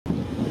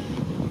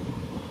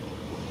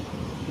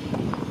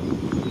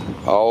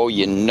Oh,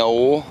 you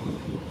know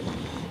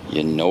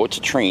it's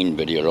a train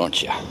video,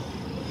 don't you?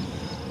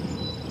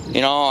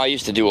 You know, I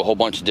used to do a whole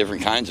bunch of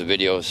different kinds of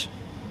videos.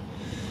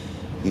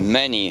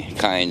 Many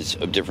kinds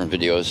of different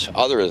videos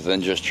other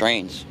than just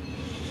trains.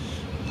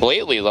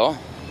 Lately though,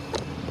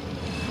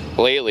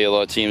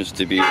 it seems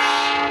to be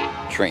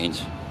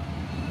trains.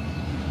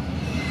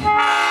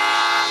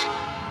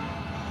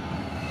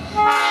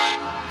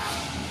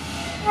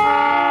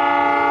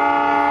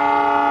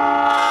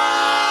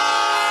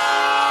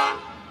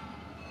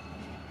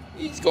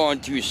 He's going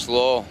too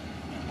slow.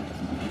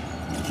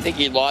 I think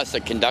he lost a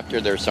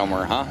conductor there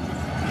somewhere, huh?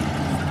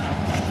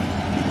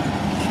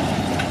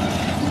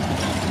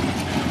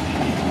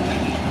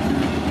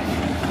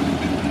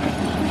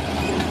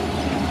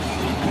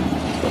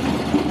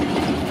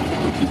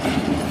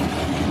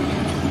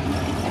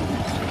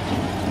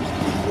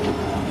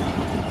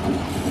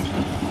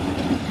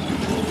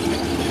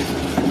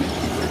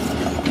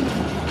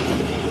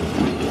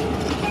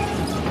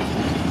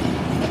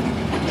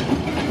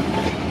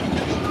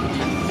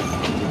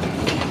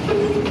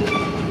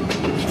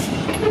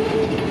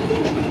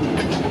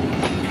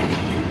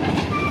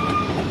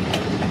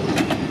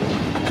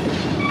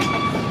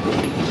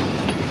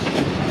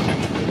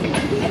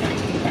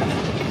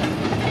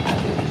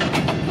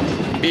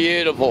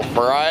 Beautiful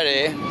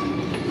Friday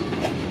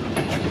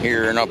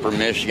here in Upper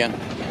Michigan.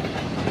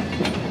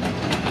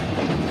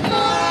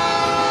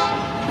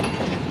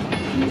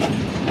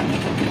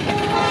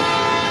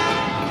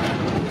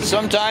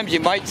 Sometimes you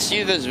might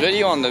see this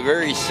video on the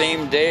very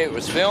same day it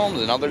was filmed,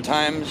 and other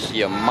times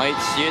you might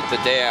see it the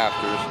day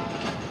after.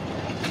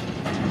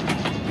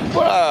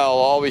 But I'll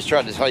always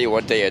try to tell you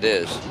what day it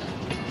is.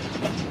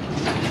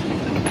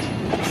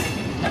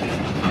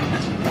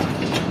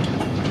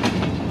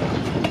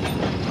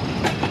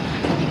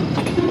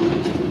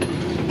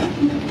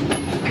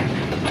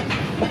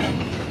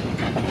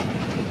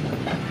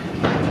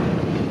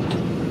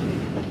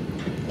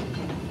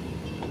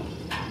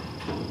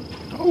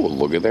 Oh,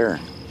 look at there.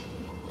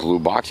 Blue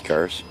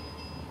boxcars.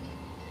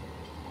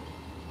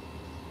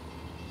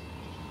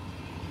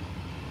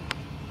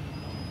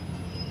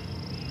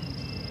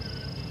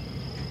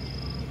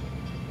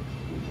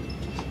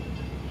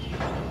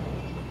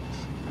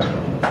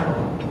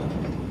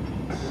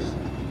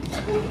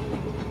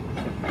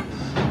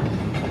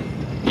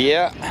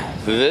 Yeah,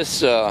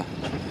 this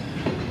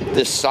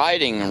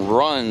siding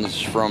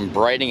runs from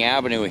Breitung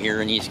Avenue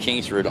here in East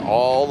Kingsford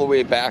all the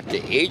way back to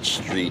H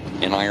Street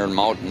in Iron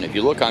Mountain. If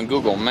you look on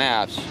Google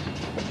Maps,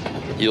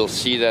 you'll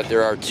see that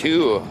there are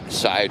two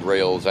side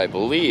rails, I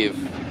believe,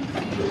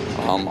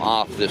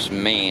 off this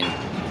main.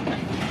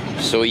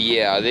 So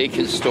yeah, they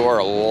can store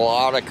a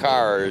lot of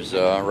cars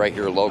right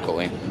here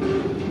locally.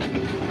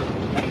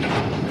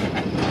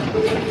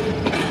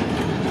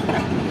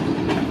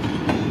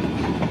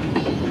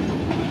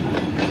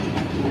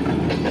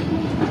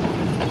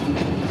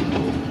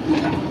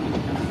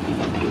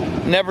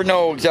 Never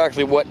know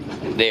exactly what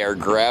they are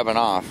grabbing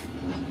off.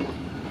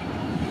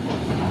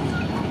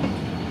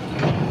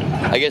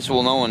 I guess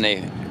we'll know when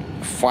they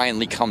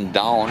finally come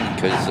down,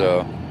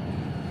 because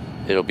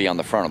it'll be on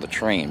the front of the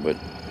train, but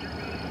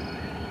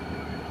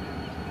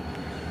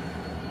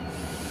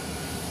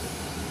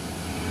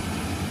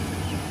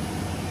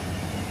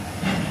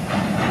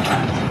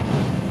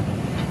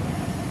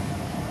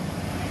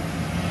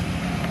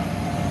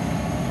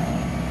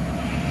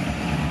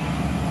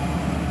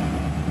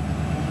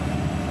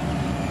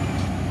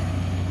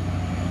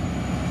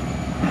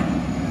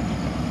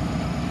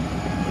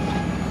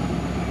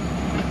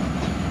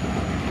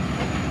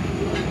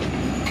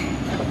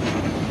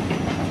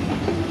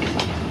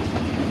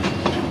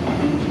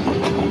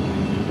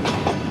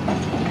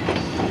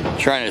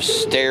trying to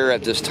stare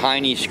at this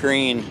tiny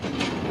screen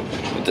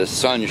with the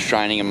sun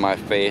shining in my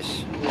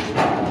face.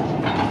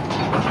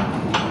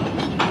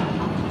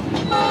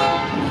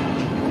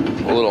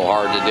 A little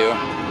hard to do.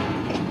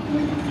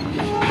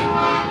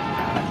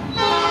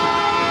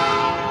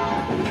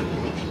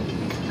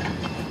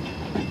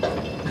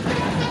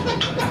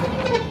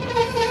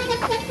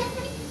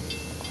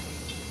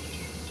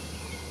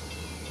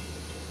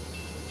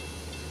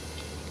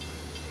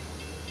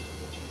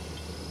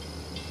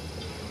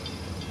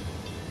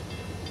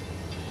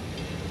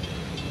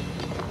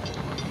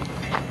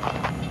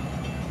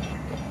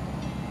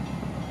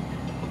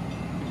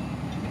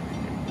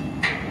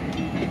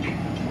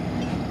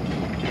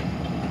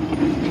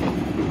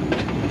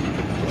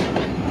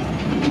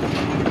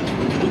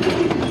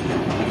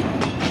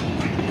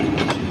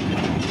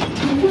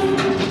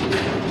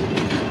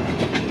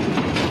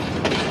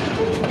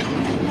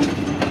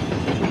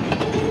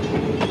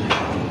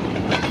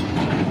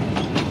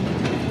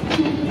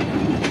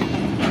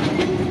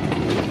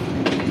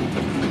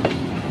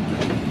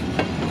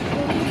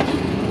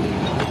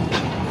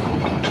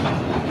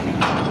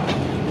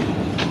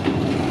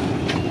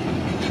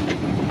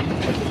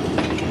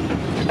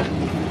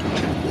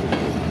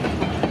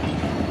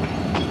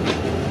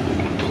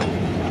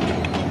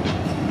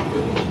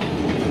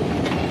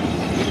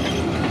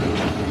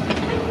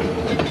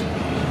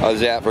 How's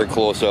that for a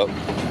close-up?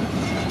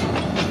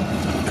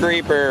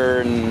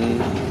 creeper.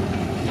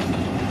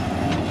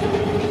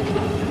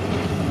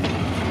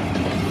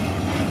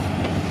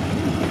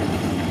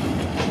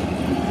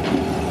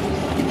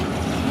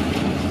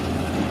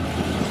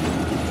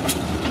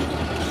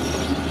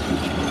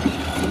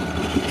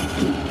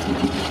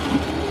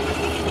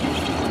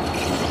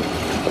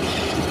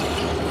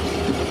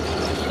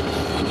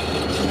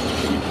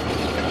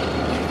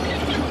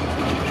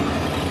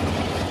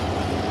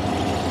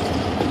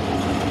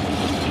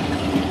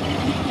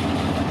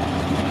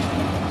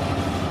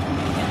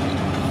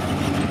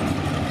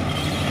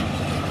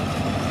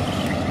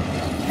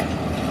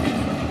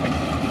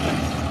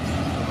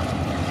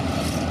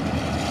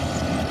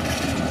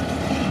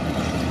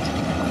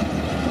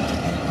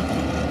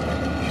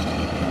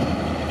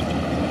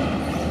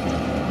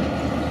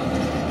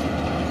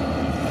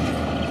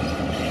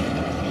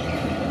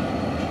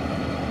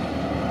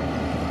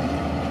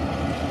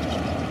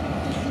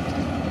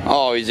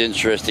 Always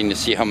interesting to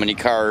see how many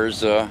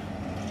cars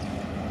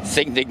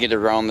think they get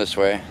around this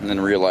way and then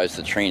realize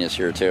the train is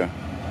here too.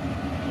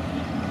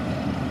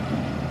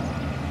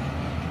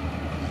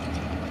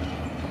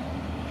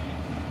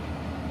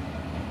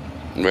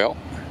 Well,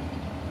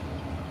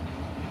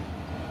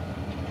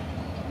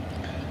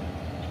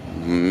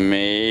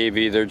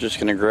 maybe they're just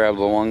going to grab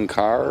the one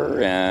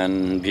car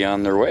and be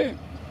on their way.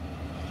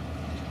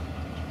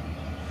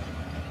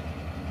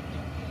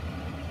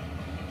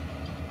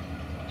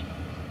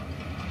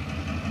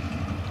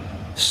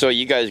 So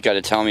you guys got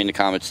to tell me in the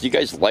comments, do you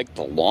guys like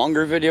the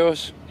longer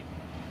videos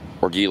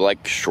or do you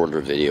like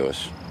shorter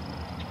videos?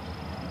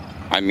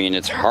 I mean,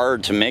 it's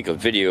hard to make a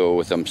video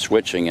with them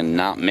switching and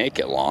not make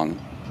it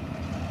long.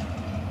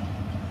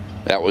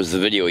 That was the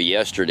video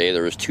yesterday.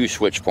 There was 2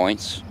 switch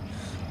points.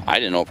 I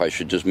didn't know if I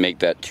should just make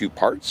that 2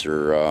 parts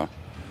or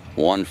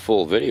one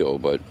full video,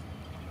 but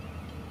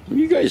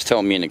you guys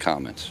tell me in the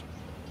comments.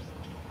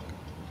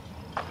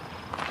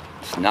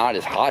 It's not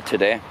as hot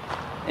today,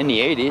 in the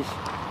 80s.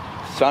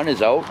 Sun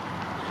is out.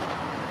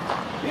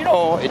 You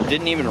know, it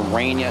didn't even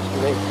rain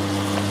yesterday.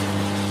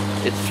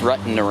 It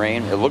threatened to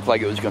rain. It looked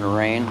like it was going to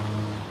rain.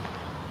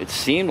 It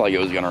seemed like it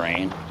was going to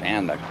rain.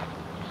 Man, the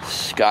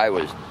sky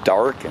was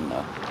dark and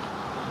the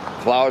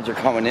clouds are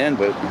coming in,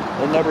 but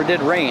it never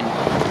did rain.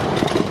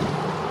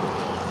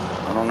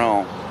 I don't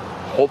know.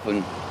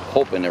 Hoping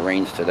it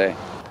rains today.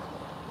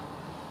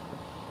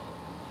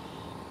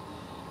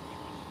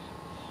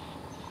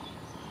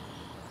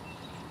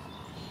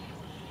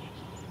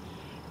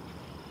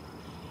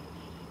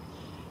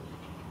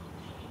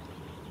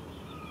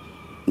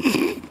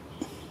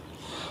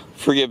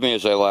 Forgive me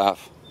as I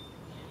laugh.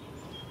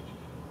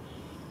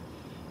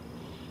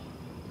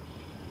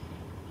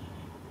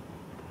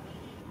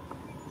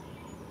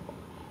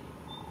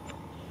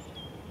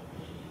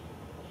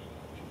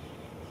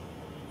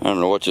 I don't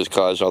know what just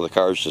caused all the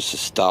cars just to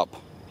stop.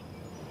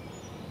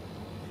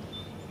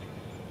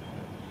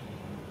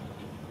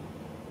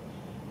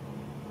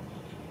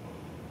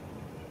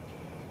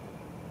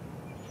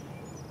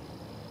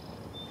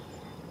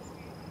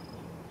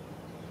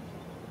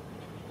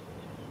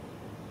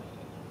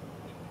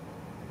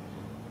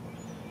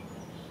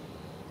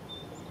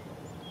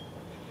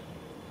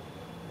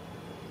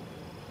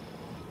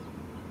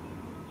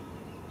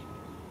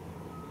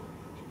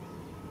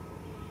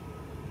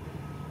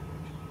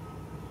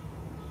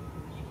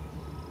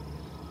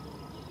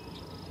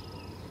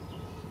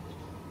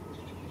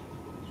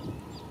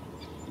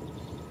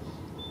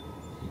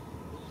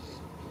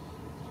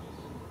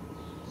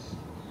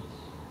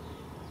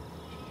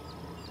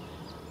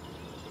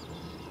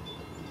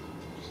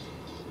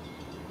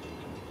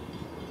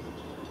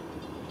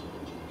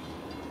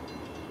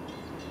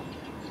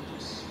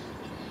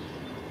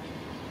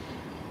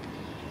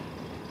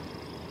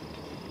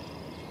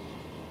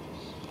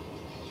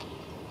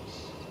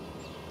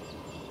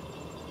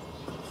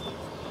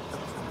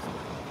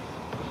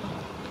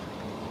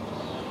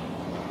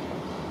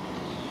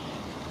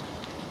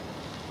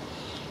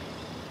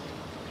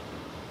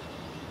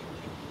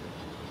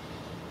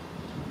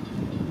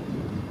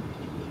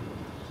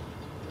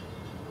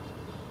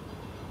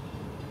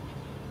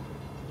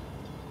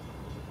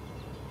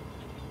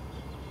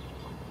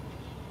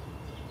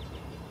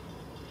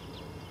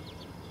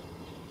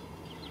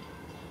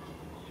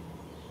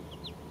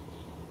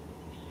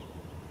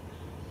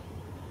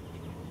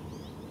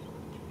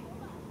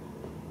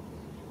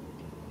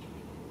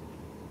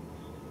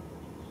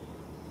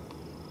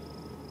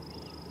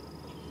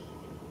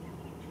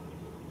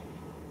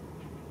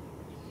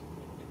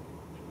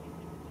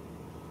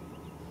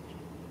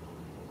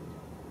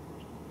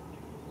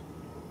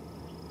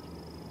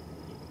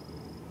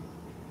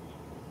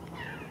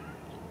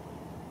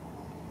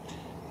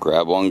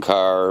 Grab one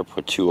car,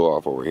 put 2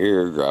 off over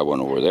here, grab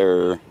one over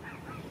there.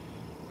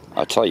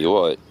 I'll tell you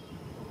what,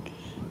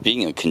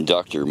 being a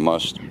conductor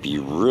must be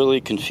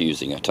really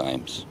confusing at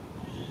times.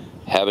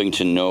 Having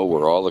to know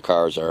where all the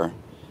cars are,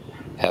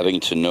 having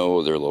to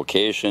know their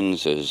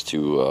locations as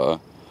to,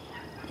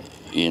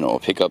 you know,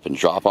 pick up and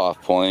drop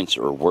off points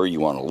or where you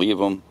want to leave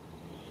them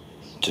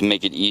to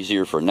make it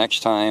easier for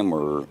next time,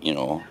 or, you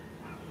know,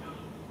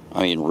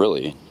 I mean,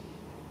 really.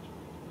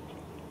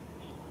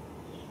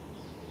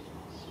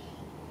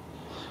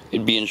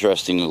 It'd be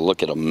interesting to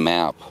look at a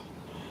map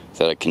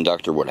that a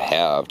conductor would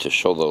have to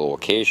show the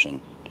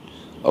location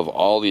of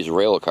all these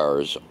rail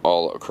cars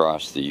all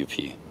across the UP.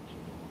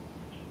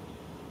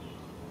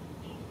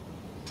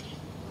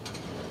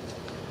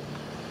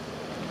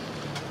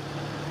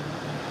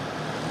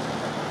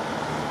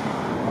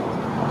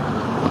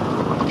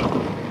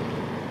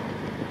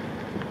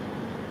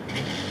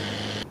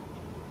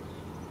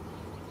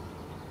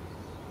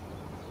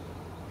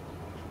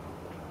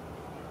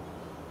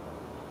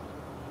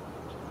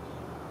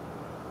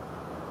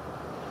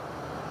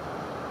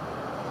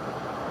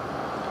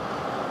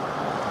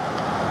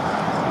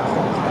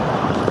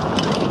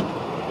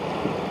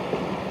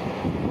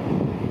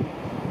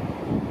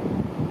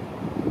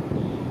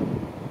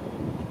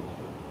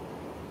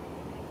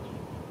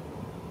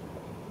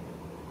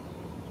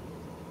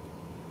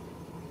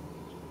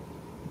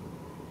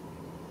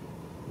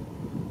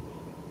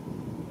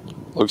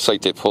 Looks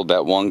like they pulled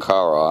that one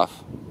car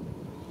off,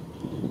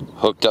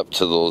 hooked up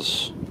to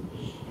those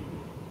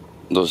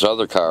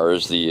other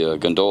cars, the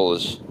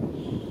gondolas,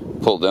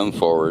 pulled them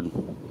forward,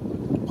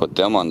 put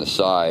them on the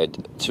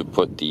side to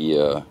put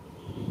the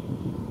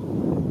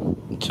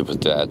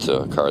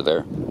that car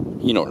there.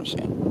 You know what I'm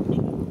saying.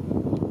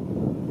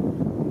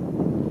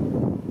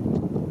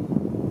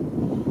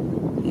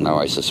 Now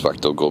I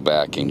suspect they'll go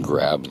back and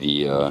grab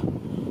the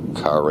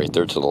car right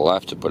there to the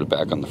left to put it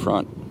back on the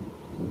front.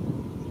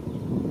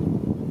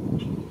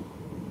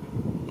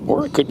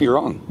 Or it could be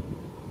wrong.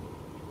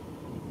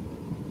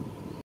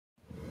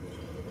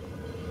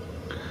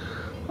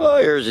 Oh,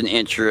 here's an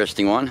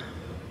interesting one.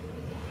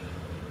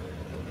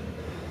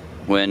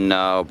 When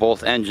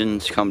both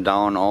engines come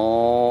down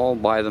all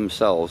by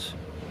themselves.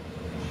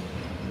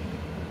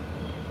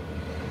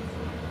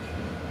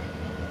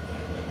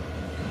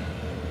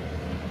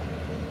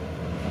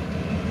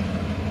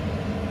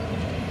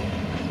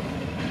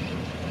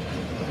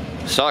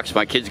 Sucks,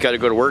 my kid's got to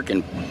go to work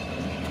in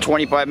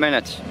 25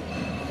 minutes.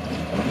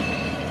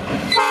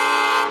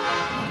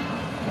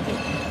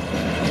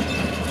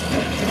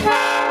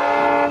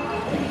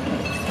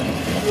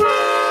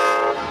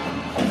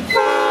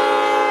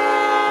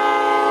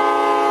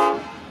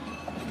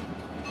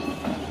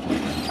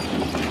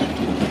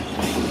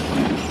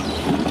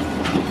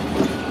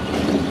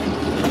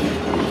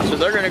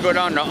 They're going to go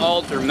down to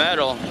Alter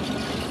Meadow,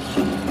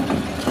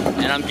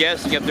 and I'm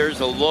guessing if there's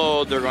a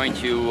load, they're going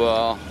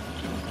to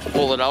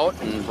pull it out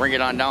and bring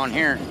it on down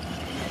here,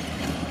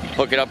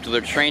 hook it up to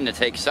their train to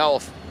take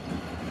south.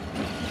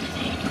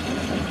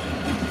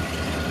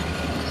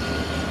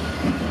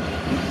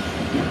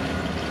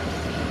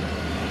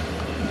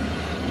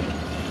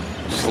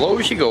 Slow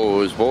she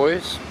goes,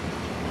 boys.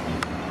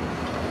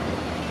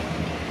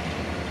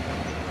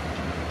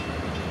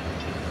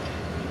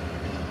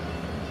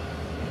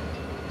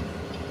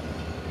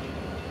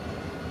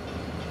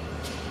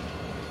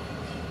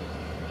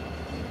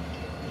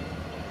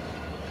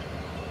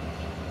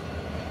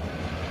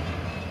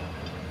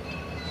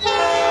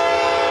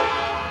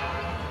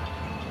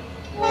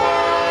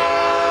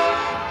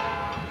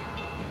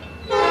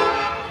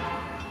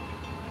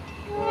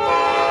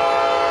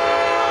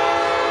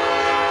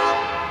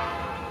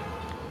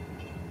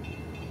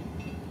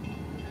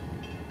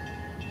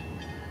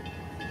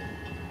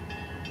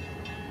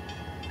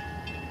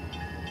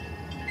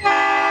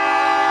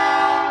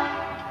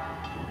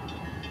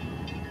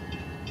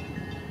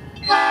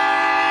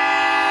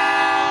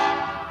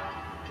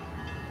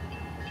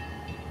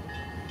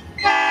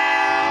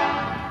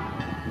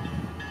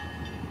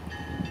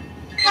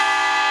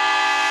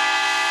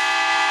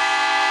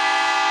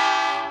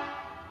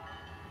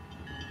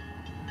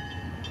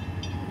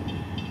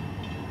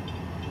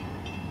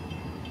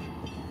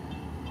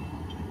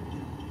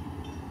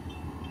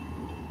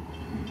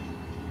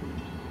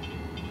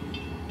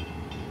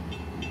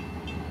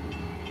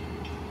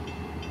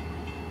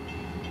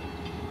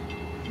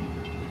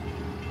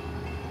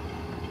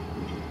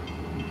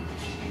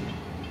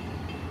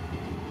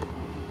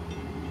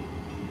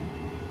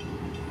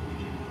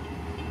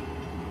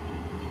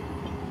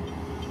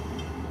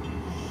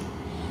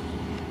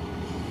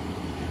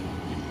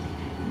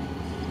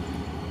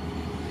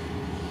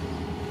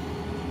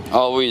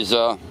 Always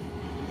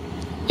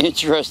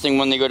interesting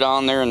when they go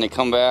down there and they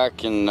come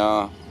back, and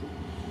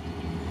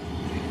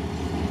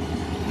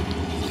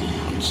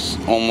it's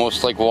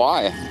almost like,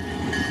 why?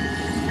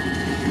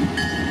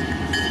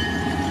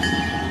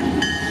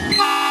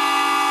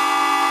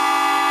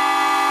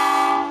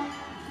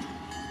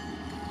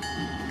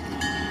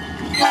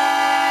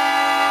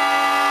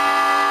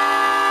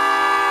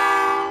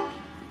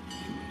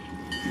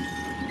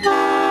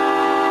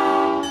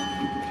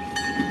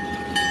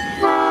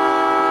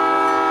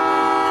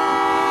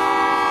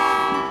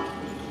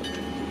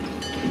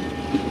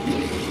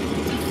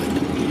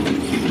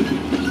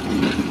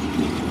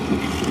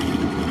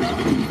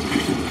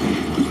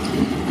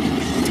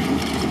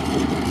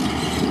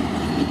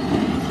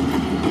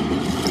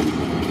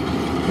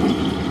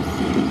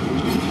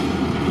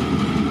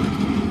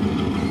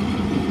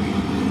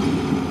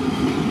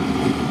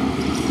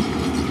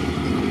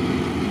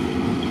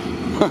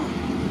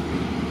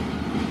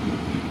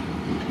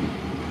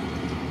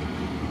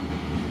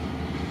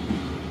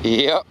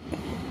 Yep.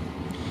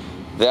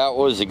 That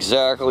was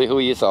exactly who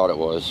you thought it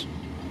was.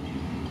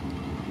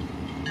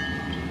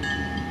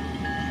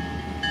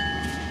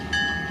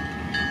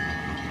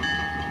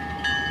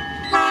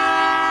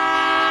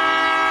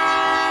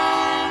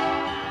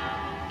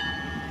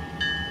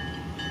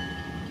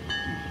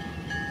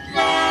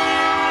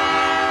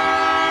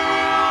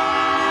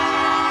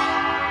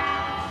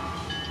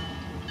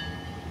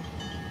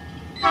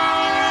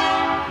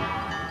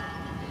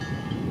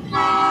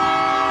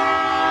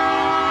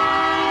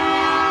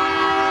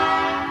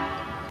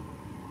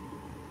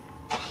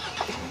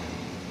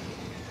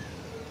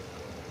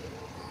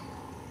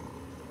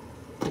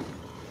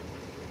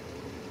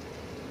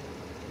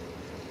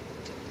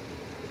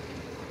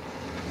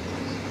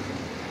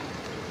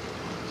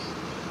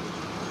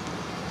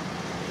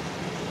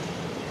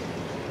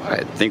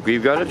 I think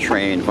we've got a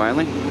train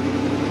finally.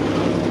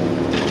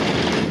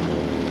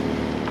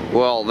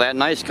 Well, that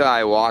nice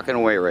guy walking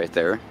away right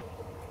there,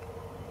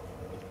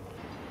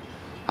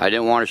 I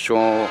didn't want to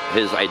show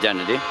his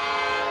identity.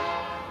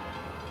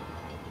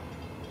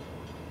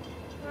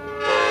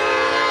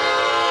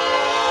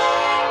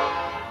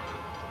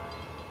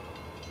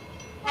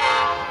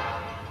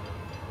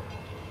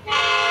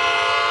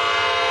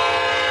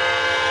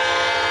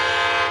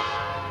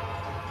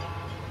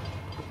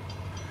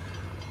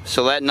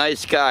 So that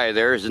nice guy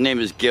there, his name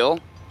is Gill.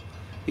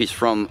 He's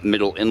from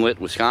Middle Inlet,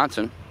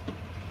 Wisconsin.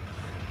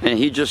 And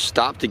he just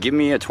stopped to give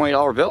me a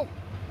 $20 bill.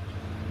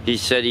 He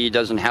said he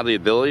doesn't have the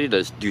ability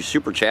to do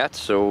super chats,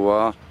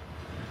 so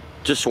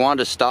just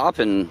wanted to stop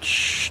and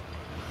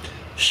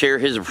share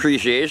his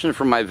appreciation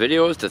for my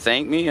videos, to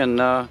thank me, and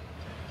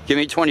give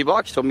me 20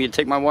 bucks. Told me to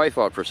take my wife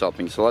out for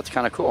something, so that's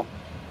kind of cool.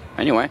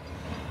 Anyway,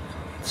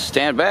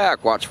 stand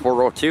back, watch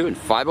 402 and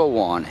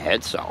 501,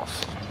 head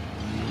south.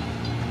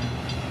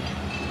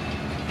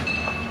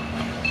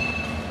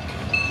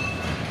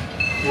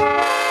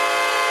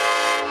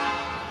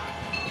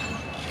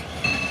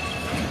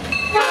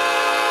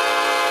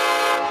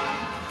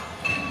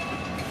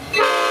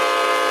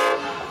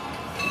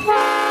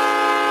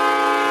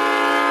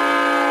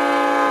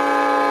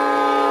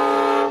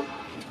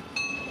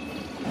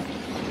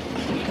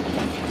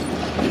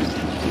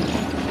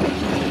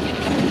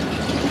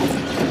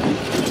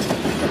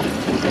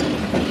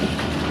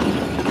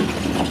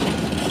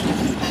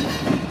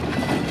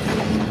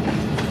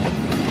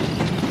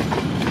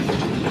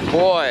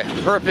 Boy,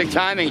 perfect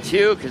timing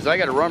too, because I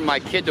got to run my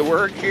kid to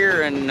work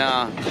here, and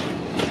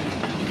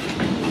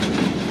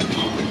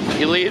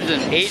he leaves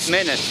in 8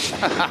 minutes.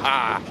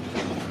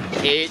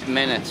 8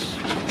 minutes.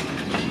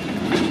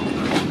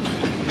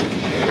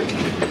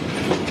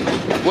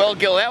 Well,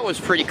 Gil, that was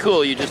pretty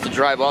cool. You just to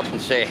drive up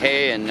and say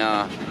hey, and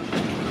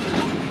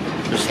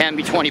just hand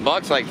me 20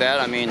 bucks like that.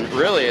 I mean,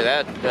 really,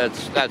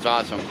 that's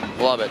awesome.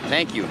 Love it.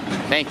 Thank you.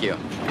 Thank you.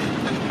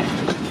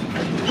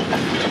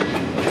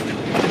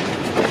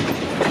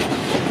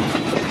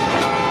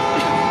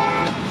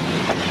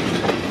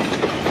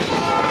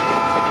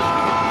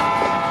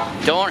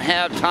 Don't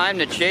have time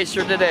to chase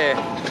her today.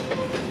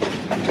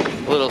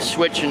 A little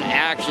switch in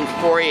action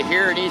for you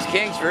here at East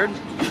Kingsford.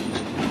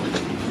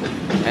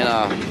 And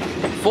a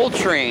full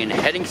train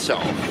heading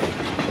south.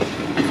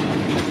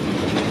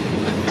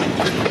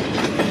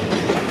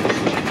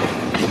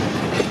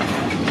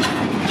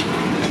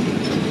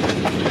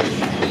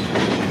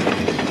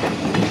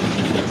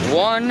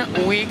 One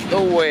week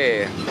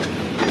away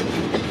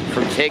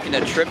from taking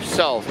a trip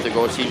south to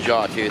go see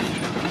Jawtooth.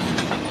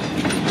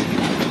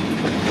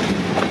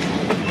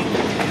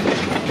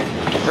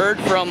 Heard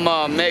from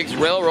Meg's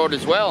Railroad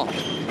as well.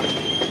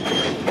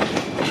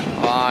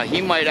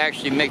 He might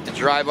actually make the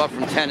drive up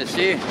from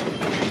Tennessee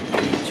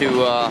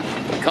to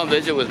come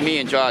visit with me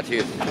in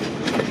Jawtooth.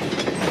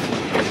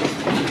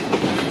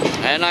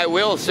 And I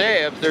will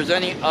say, if there's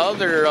any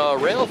other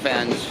rail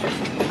fans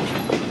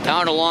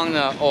down along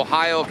the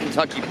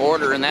Ohio-Kentucky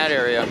border in that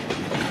area,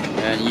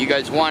 and you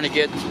guys want to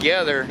get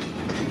together,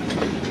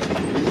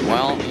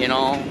 well, you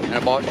know, in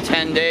about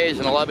 10 days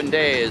and 11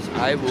 days,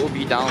 I will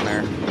be down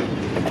there.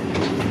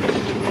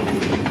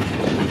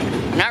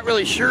 Not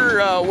really sure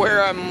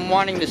where I'm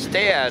wanting to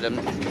stay at.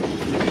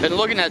 I've been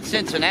looking at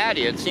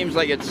Cincinnati. It seems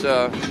like it's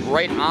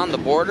right on the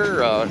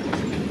border. I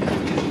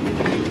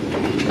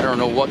don't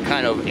know what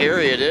kind of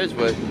area it is,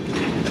 but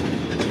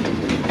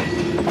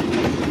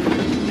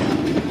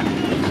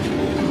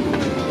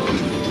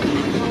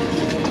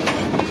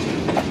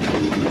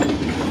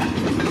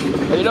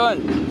how you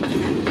doing?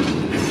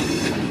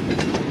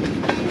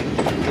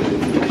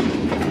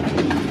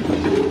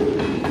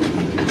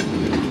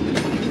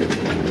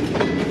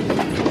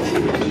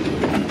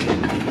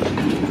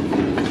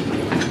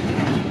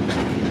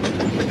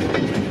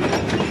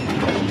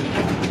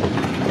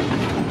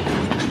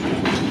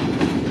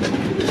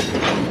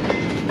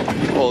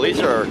 Well,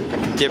 these are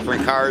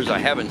different cars I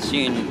haven't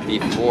seen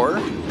before.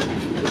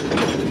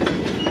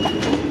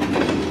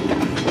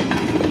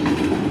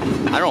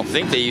 I don't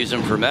think they use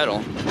them for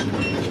metal.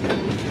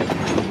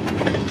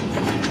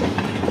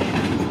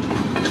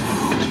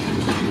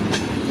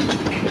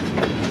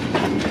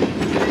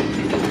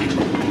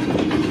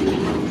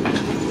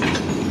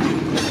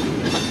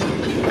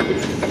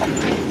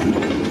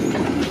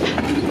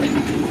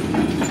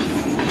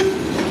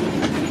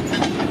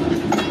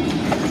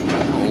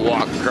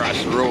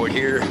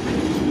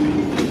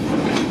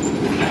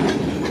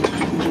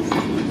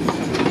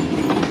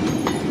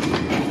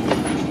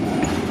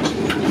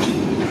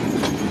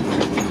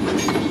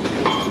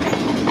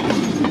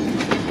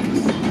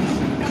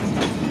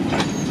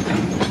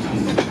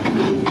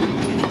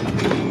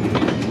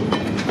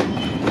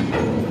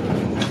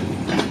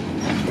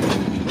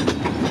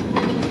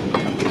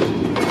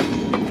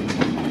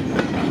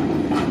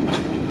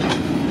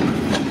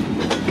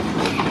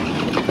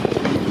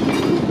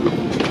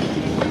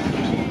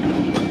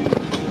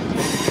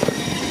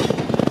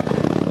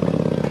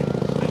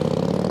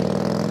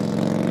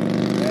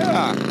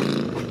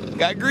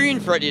 got green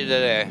Freddy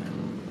today.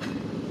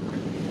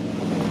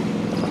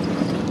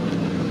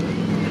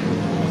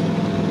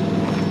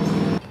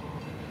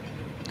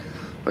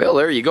 Well,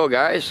 there you go,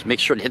 guys. Make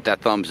sure to hit that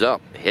thumbs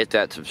up, hit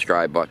that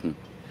subscribe button,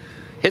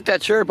 hit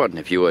that share button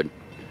if you would,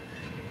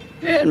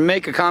 and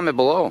make a comment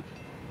below.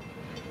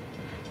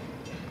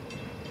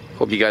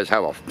 Hope you guys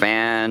have a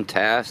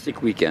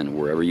fantastic weekend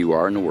wherever you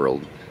are in the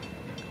world.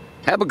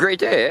 Have a great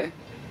day, eh?